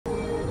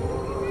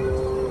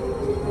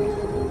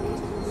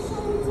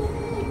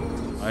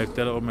I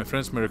tell all my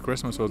friends Merry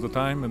Christmas all the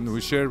time, and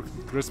we share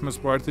Christmas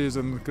parties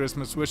and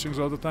Christmas wishings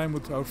all the time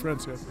with our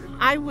friends. Yeah.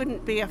 I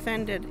wouldn't be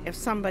offended if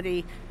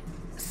somebody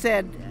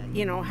said,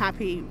 you know,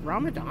 Happy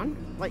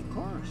Ramadan. Like, Of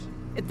course.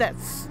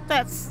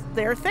 That's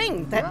their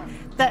thing. That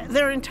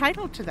they're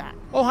entitled to that.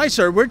 Oh, hi,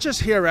 sir. We're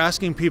just here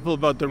asking people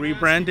about the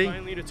rebranding.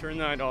 Finally, to turn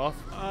that off.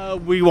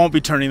 We won't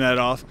be turning that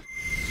off.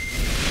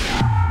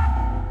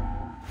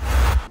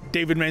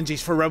 David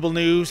Menzies for Rebel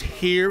News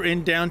here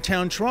in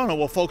downtown Toronto.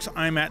 Well, folks,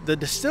 I'm at the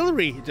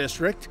Distillery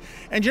District,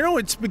 and you know,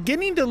 it's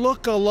beginning to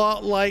look a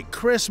lot like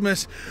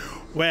Christmas.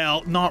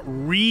 Well, not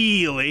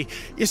really.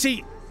 You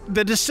see,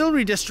 the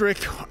Distillery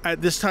District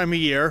at this time of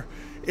year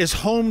is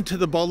home to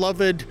the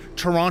beloved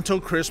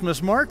Toronto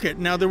Christmas Market.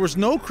 Now, there was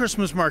no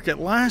Christmas market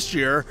last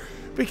year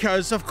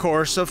because, of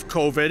course, of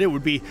COVID. It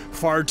would be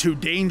far too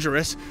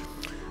dangerous.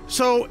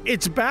 So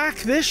it's back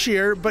this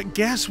year, but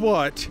guess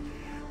what?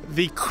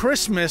 The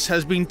Christmas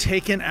has been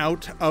taken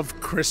out of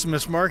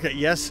Christmas Market.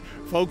 Yes,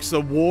 folks, the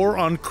war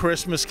on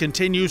Christmas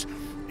continues.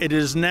 It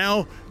is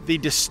now the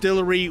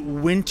Distillery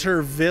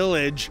Winter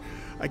Village.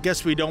 I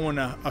guess we don't want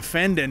to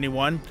offend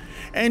anyone.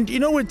 And you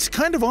know, it's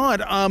kind of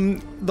odd.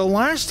 The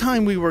last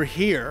time we were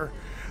here,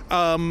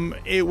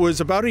 it was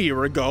about a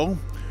year ago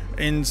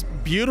in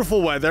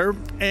beautiful weather,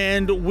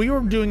 and we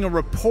were doing a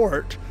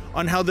report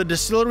on how the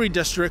Distillery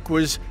District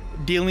was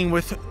dealing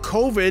with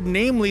COVID.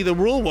 Namely, the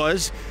rule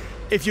was,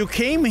 if you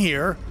came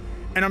here,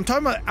 and I'm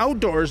talking about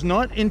outdoors,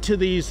 not into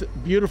these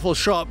beautiful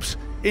shops,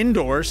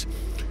 indoors,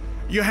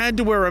 you had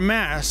to wear a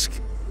mask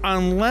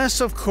unless,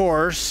 of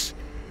course,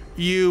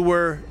 you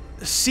were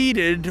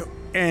seated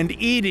and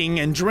eating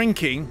and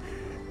drinking,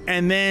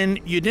 and then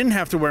you didn't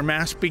have to wear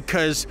masks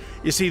because,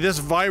 you see, this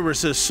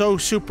virus is so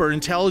super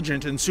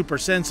intelligent and super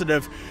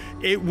sensitive,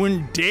 it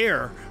wouldn't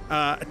dare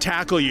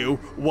tackle you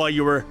while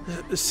you were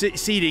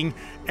seating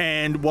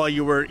and while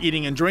you were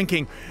eating and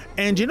drinking.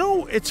 And you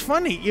know, it's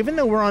funny, even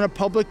though we're on a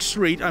public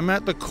street, I'm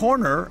at the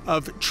corner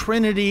of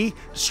Trinity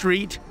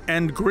Street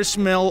and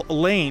Gristmill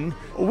Lane,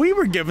 we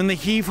were given the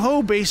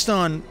heave-ho based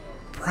on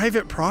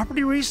private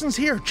property reasons.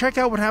 Here, check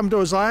out what happened to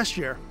us last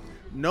year.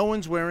 No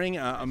one's wearing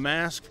a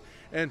mask.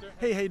 And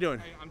hey, how you doing?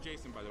 Hey, I'm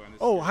Jason, by the way.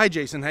 Oh, hi,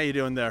 Jason. How you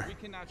doing there? We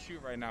cannot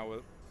shoot right now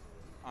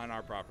on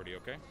our property,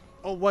 okay?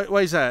 Oh,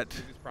 why is that?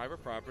 It's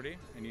private property,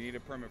 and you need a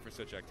permit for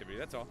such activity.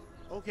 That's all.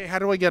 Okay, how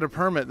do I get a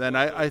permit then?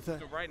 So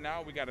right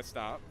now, we got to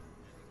stop,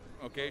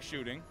 okay,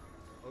 shooting.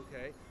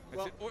 Okay.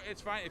 Well,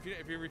 it's fine.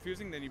 If you're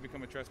refusing, then you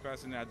become a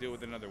trespasser, and I'll deal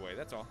with it another way.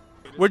 That's all.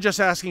 We're just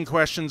asking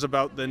questions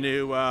about the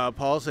new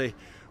policy.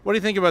 What do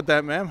you think about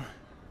that, ma'am?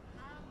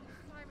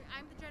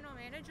 I'm the general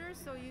manager,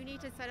 so you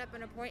need to set up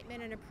an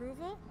appointment and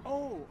approval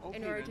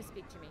in order to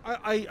speak to me.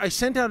 I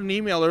sent out an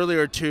email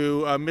earlier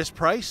to Miss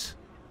Price.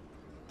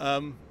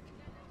 Can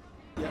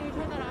you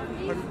turn that off,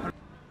 please?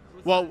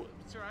 Well,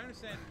 sir, I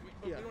understand.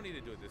 We don't need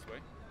to do it this way.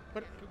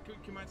 But can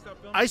you mind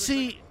stop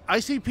filming? I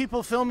see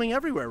people filming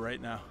everywhere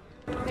right now.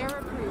 They're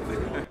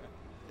approved.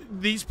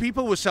 These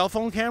people with cell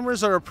phone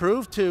cameras are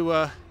approved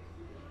to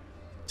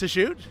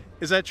shoot.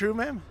 Is that true,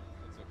 ma'am?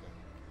 That's okay.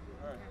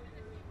 All right.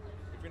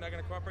 If you're not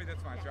going to cooperate,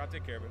 that's fine, sir. I'll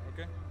take care of it.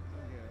 Okay.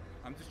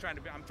 I'm trying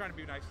to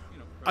be nice. You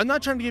know. I'm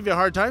not trying to give you a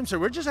hard time, sir.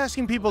 We're just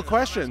asking people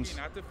questions.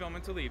 Not to film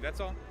and to leave. That's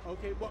all.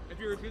 Okay. Well, if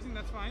you're refusing,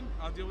 that's fine.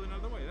 I'll deal with it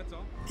another way. That's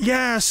all.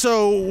 Yeah.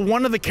 So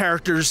one of the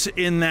characters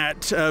in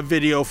that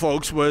video,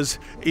 folks, was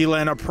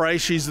Elena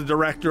Price. She's the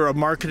director of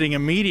marketing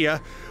and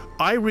media.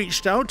 I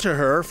reached out to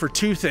her for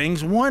two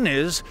things. One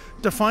is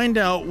to find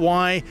out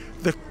why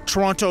the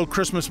Toronto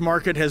Christmas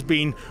Market has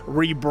been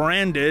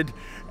rebranded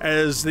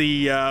as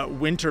the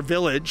Winter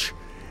Village.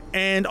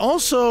 And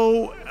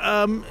also,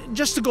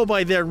 just to go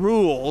by their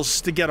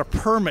rules, to get a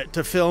permit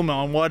to film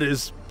on what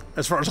is,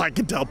 as far as I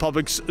can tell,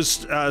 public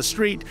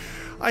street,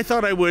 I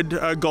thought I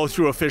would go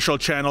through official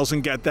channels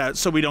and get that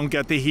so we don't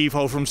get the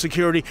heave-ho from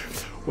security.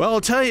 Well, I'll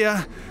tell you,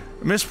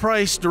 Miss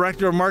Price,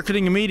 Director of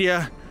Marketing and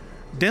Media,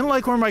 didn't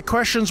like where my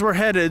questions were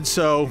headed,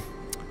 so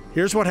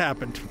here's what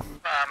happened.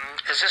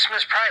 Is this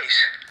Miss Price?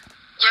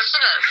 Yes,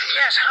 it is.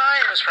 Yes,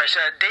 hi, Miss Price.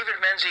 David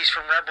Menzies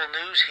from Rebel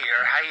News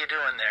here. How you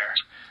doing there?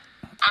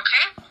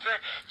 Okay.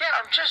 Yeah,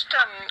 I'm just,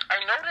 I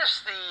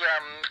noticed the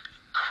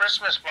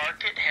Christmas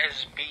market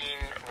has been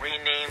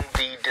renamed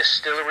the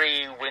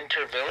Distillery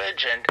Winter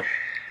Village, and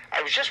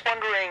I was just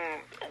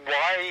wondering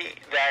why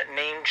that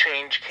name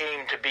change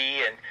came to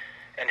be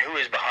and who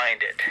is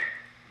behind it.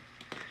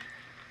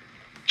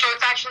 So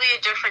it's actually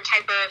a different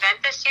type of event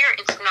this year.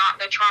 It's not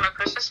the Toronto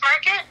Christmas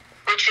Market,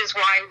 which is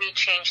why we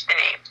changed the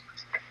name.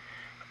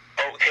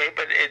 Okay,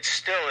 but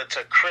it's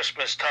a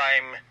Christmas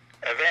time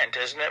event,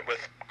 isn't it,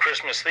 with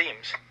Christmas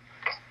themes?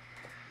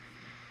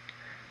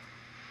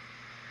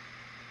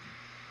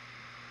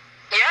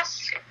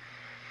 Yes,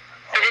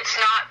 but it's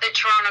not the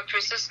Toronto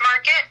Christmas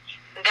Market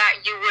that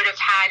you would have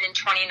had in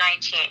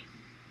 2019.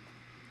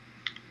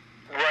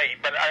 Right,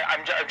 but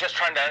I'm just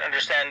trying to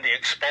understand the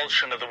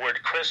expulsion of the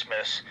word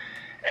Christmas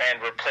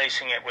and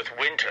replacing it with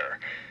winter,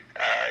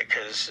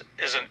 because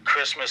isn't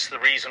Christmas the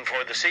reason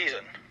for the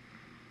season?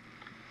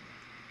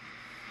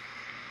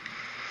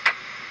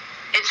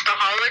 It's the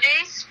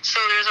holidays, so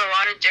there's a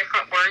lot of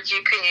different words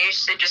you can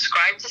use to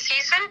describe the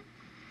season.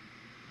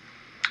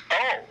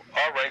 Oh,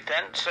 all right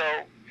then. So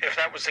if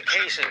that was the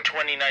case in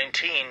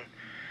 2019,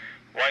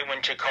 why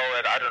wouldn't you call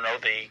it, I don't know,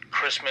 the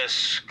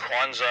Christmas,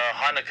 Kwanzaa,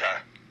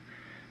 Hanukkah?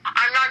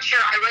 I'm not sure.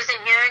 I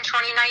wasn't here in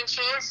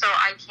 2019, so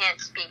I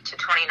can't speak to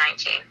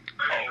 2019.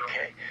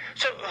 Okay.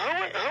 So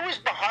who is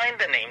behind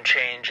the name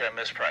change,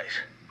 Ms. Price?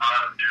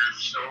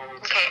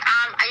 Okay,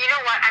 you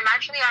know what? I'm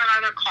actually on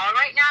another call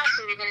right now,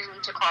 so you're going to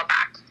need to call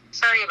back.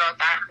 Sorry about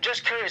that.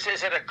 Just curious,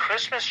 is it a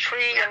Christmas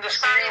tree in the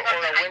school Sorry or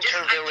about that. a Winter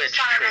Village I just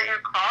got tree?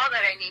 another call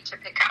that I need to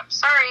pick up.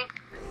 Sorry.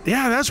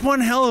 Yeah, that's one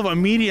hell of a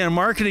media and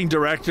marketing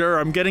director.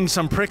 I'm getting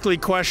some prickly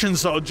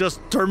questions, so I'll just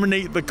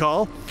terminate the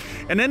call.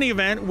 In any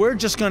event, we're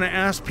just going to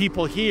ask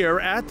people here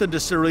at the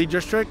Distillery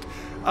District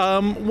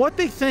what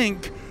they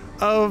think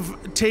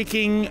of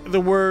taking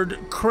the word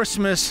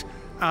Christmas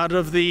out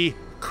of the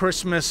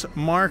Christmas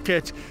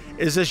market.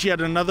 Is this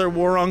yet another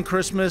war on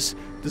Christmas?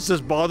 Does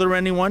this bother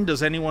anyone?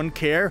 Does anyone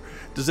care?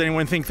 Does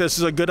anyone think this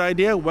is a good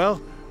idea?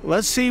 Well,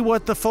 let's see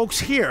what the folks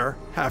here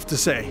have to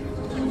say.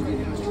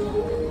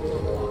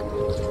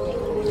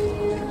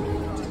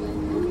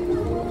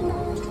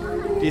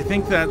 Do you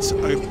think that's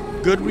a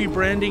good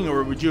rebranding,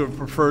 or would you have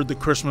preferred the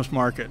Christmas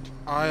market?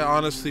 I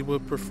honestly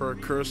would prefer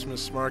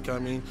Christmas market. I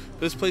mean,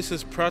 this place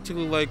is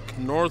practically like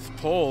North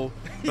Pole.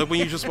 Like when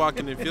you just walk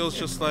in, it feels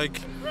just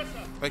like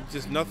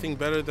just nothing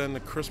better than the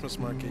Christmas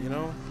market, you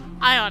know?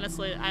 I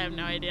have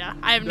no idea.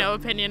 I have no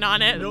opinion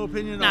on it. No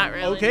opinion on it? Not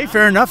really. Okay,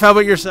 fair enough. How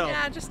about yourself?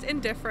 Yeah, just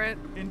indifferent.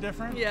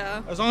 Indifferent?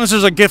 Yeah. As long as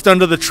there's a gift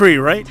under the tree,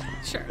 right?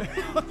 Sure.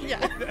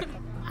 Yeah.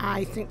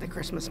 I think the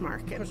Christmas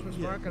market. Christmas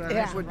market, I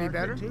think would be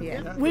better.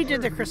 Yeah. We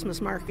did the Christmas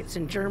markets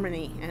in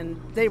Germany,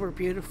 and they were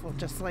beautiful,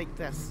 just like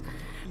this.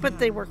 But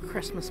they were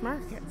Christmas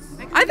markets.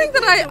 I think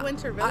that the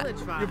Winter Village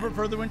vibe. You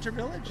prefer the Winter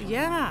Village?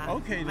 Yeah.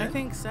 Okay, then. I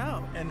think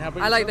so. And how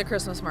about I like the yourself?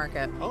 Christmas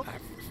market. Oh.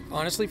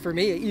 Honestly, for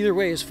me, either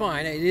way is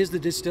fine. It is the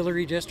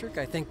Distillery District.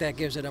 I think that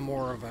gives it a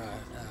more of a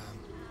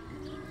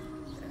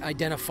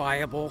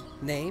identifiable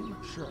name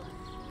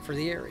for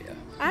the area.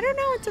 I don't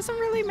know. It doesn't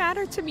really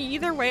matter to me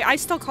either way. I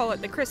still call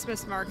it the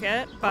Christmas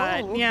market,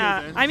 but okay,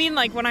 yeah. then. I mean,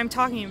 like when I'm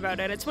talking about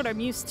it, it's what I'm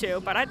used to,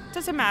 but it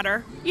doesn't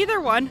matter. Either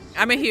one.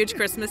 I'm a huge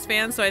Christmas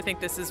fan, so I think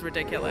this is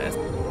ridiculous.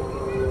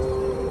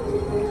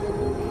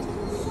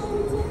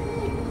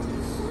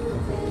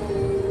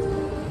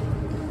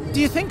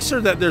 Do you think, sir,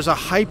 that there's a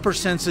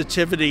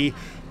hypersensitivity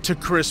to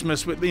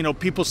Christmas? With, you know,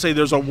 people say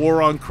there's a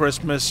war on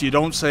Christmas. You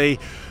don't say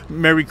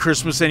Merry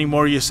Christmas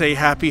anymore. You say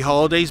Happy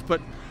Holidays.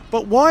 But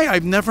why?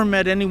 I've never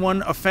met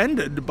anyone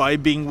offended by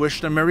being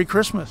wished a Merry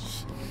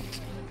Christmas.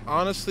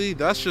 Honestly,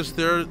 that's just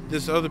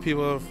there's other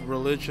people have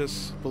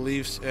religious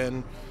beliefs,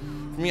 and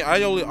for me,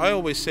 I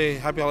always say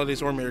Happy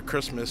Holidays or Merry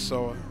Christmas,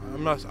 so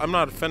I'm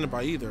not offended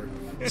by either.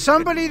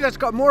 Somebody that's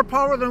got more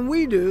power than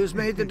we do has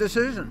made the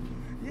decision.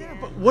 Yeah,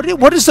 but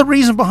what is the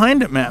reason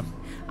behind it, ma'am?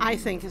 I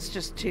think it's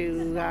just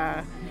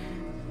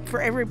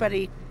for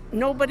everybody,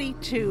 nobody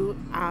to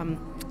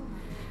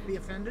Be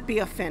offended? be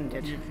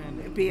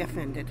offended. Be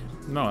offended.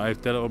 No, I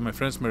tell all my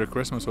friends Merry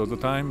Christmas all the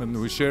time, and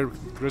we share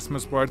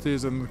Christmas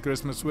parties and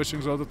Christmas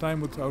wishings all the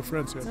time with our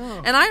friends. Yeah.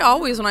 Oh. And I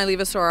always, when I leave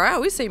a store, I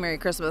always say Merry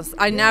Christmas.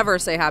 I never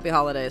say Happy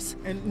Holidays.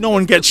 And no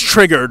one gets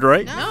triggered,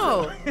 right?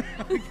 No.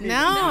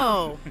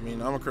 No. I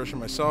mean, I'm a Christian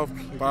myself,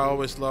 but I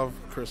always love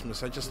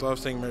Christmas. I just love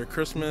saying Merry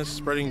Christmas,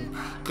 spreading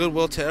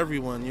goodwill to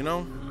everyone, you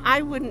know?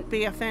 I wouldn't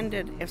be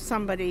offended if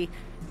somebody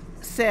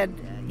said,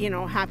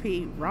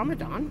 Happy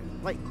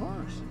Ramadan. Like, of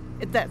course.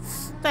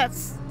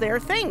 That's their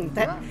thing.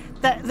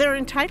 That they're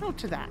entitled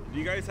to that. Do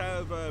you guys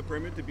have a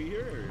permit to be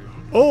here?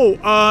 Oh,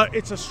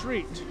 it's a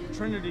street,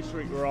 Trinity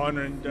Street we're on,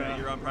 and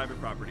You're on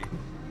private property.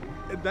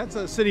 that's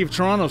a City of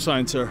Toronto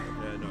sign, sir.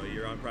 Yeah, no,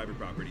 you're on private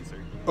property, sir.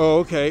 Oh,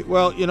 okay.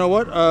 Well, you know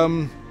what?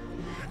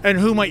 And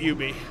who might you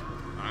be?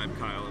 I'm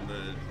Kyle. I'm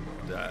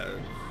the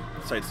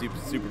site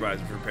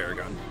supervisor for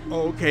Paragon.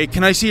 Oh, okay.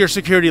 Can I see your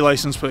security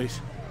license, please?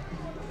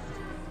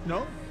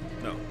 No?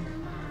 No.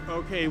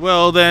 Okay,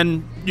 well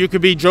then you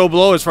could be Joe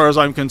Blow as far as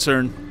I'm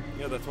concerned.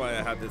 Yeah, that's why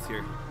I have this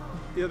here.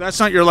 Yeah, that's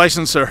not your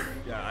license, sir.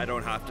 Yeah, I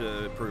don't have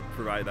to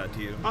provide that to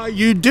you.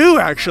 You do,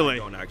 actually. I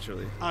don't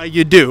actually.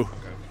 You do. Okay.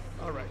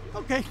 All right.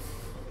 Okay.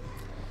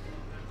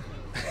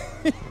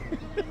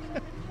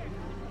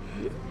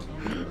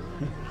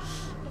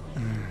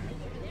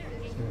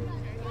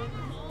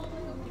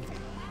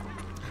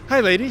 Hi,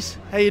 ladies.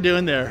 How you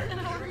doing there?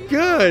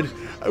 Good.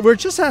 We're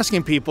just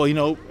asking people,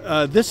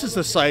 this is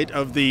the site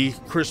of the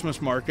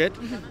Christmas market.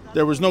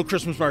 There was no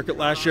Christmas market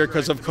last year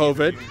because of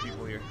COVID.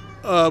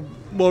 Well,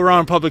 we're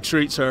on public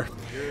street, sir.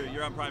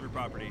 You're on private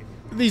property.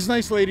 These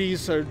nice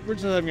ladies we're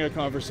just having a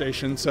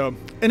conversation. So,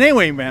 and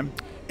anyway, ma'am,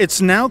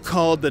 it's now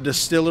called the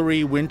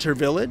Distillery Winter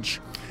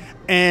Village.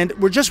 And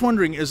we're just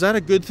wondering, is that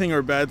a good thing or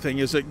a bad thing?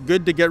 Is it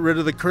good to get rid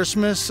of the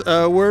Christmas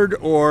word,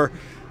 or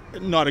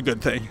not a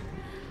good thing?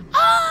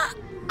 I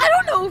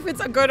don't know if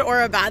it's a good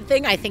or a bad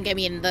thing. I think,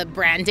 the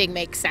branding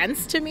makes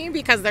sense to me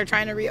because they're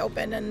trying to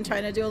reopen and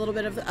trying to do a little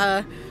bit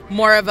of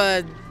more of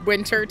a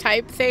winter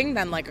type thing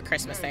than like a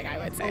Christmas thing, I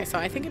would say. So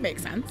I think it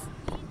makes sense.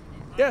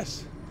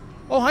 Yes.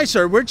 Oh, hi,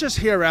 sir. We're just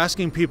here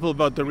asking people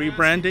about the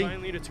rebranding.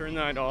 Finally, to turn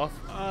that off.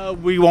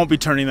 We won't be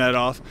turning that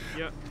off.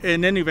 Yeah.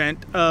 In any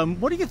event,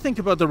 what do you think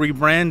about the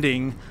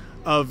rebranding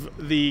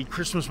of the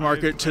Christmas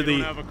market to the... I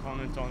don't have a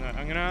comment on that.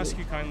 I'm going to ask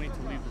you kindly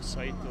to leave the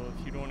site, though,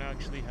 if you don't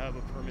actually have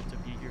a permit to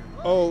be here.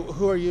 Oh,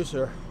 who are you,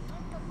 sir?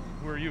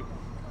 Who are you?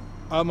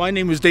 My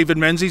name is David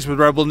Menzies with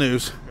Rebel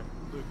News. Okay.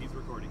 Luke, he's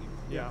recording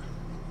you. Yeah.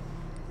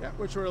 Yeah,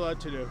 which we're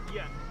allowed to do.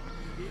 Yeah.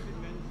 David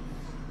Menzies.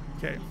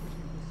 Okay.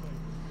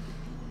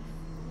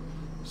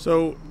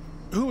 So,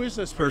 who is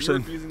this person? Are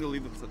you refusing to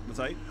leave the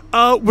site?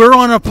 We're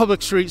on a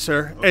public street,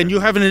 sir, okay. And you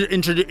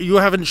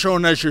haven't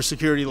shown us your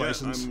security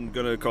license. I'm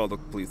gonna call the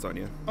police on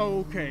you.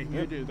 Oh, okay,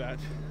 you do that.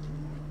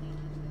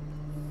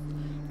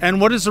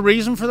 And what is the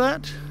reason for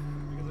that?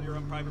 Because you're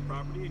on private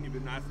property and you've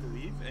been asked to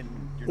leave, and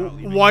you're not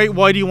leaving.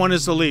 Why do you want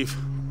us to leave?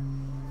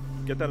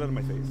 Get that out of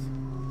my face.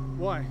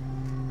 Why?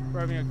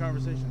 We're having a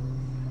conversation.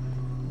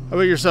 How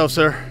about yourself,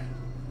 sir?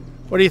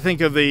 What do you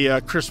think of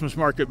the Christmas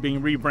market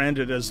being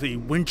rebranded as the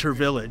Winter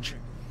Village?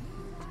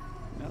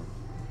 No.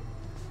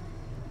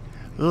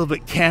 A little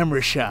bit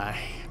camera shy.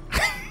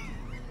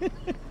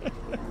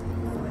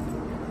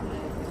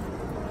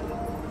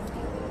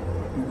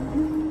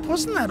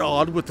 Wasn't that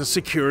odd with the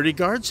security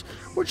guards?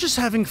 We're just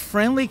having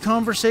friendly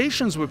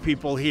conversations with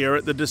people here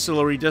at the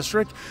Distillery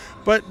District,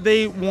 but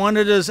they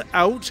wanted us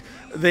out.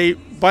 They,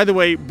 by the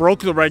way, broke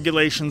the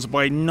regulations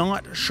by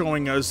not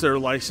showing us their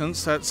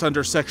license. That's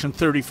under Section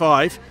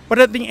 35. But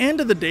at the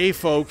end of the day,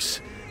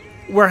 folks,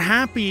 we're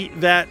happy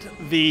that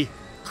the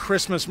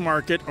Christmas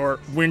market or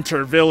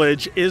Winter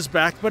Village is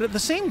back, but at the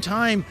same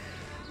time,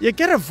 you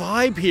get a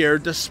vibe here,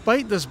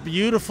 despite this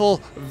beautiful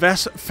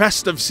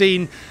festive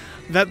scene,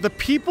 that the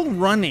people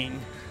running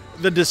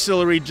the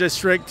Distillery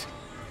District,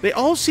 they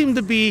all seem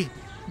to be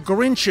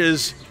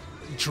Grinches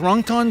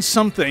drunk on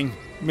something,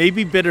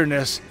 maybe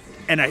bitterness,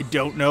 and I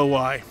don't know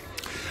why.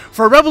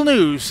 For Rebel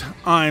News,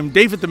 I'm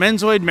David the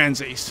Menzoid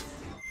Menzies.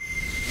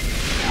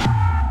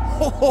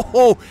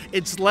 Ho,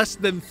 it's less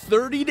than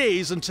 30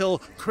 days until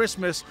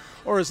Christmas,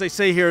 or as they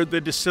say here,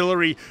 the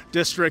Distillery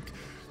District,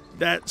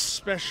 that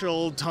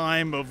special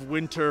time of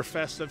winter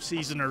festive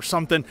season or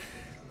something.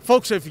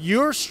 Folks, if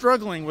you're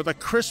struggling with a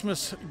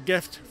Christmas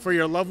gift for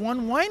your loved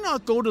one, why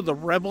not go to the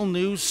Rebel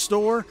News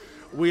store?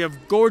 We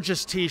have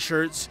gorgeous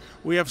t-shirts,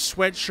 we have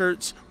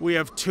sweatshirts, we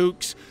have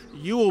toques.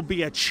 You will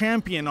be a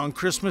champion on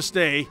Christmas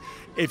Day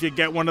if you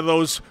get one of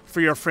those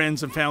for your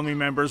friends and family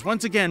members.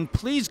 Once again,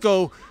 please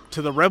go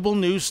to the Rebel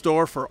News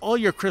store for all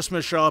your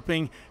Christmas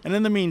shopping. And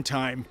in the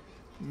meantime,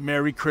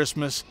 Merry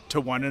Christmas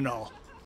to one and all.